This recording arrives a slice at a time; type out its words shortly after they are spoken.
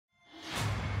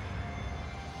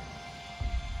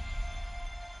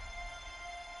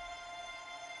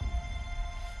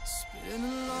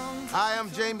Hi, I'm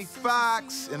Jamie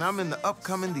Foxx, and I'm in the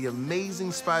upcoming The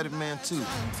Amazing Spider-Man 2.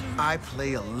 I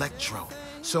play Electro,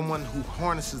 someone who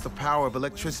harnesses the power of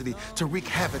electricity to wreak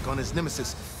havoc on his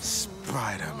nemesis,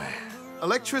 Spider-Man.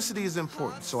 Electricity is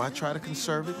important, so I try to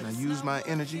conserve it, and I use my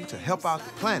energy to help out the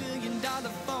planet.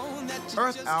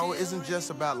 Earth Hour isn't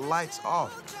just about lights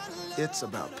off. It's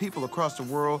about people across the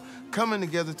world coming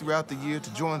together throughout the year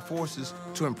to join forces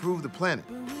to improve the planet.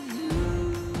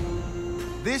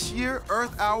 This year,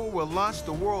 Earth Hour will launch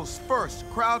the world's first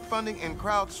crowdfunding and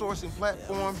crowdsourcing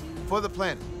platform for the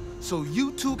planet, so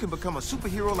you too can become a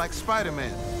superhero like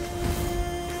Spider-Man.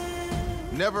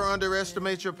 Never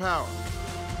underestimate your power.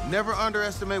 Never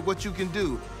underestimate what you can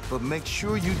do, but make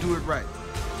sure you do it right.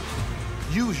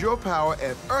 Use your power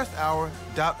at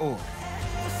earthhour.org.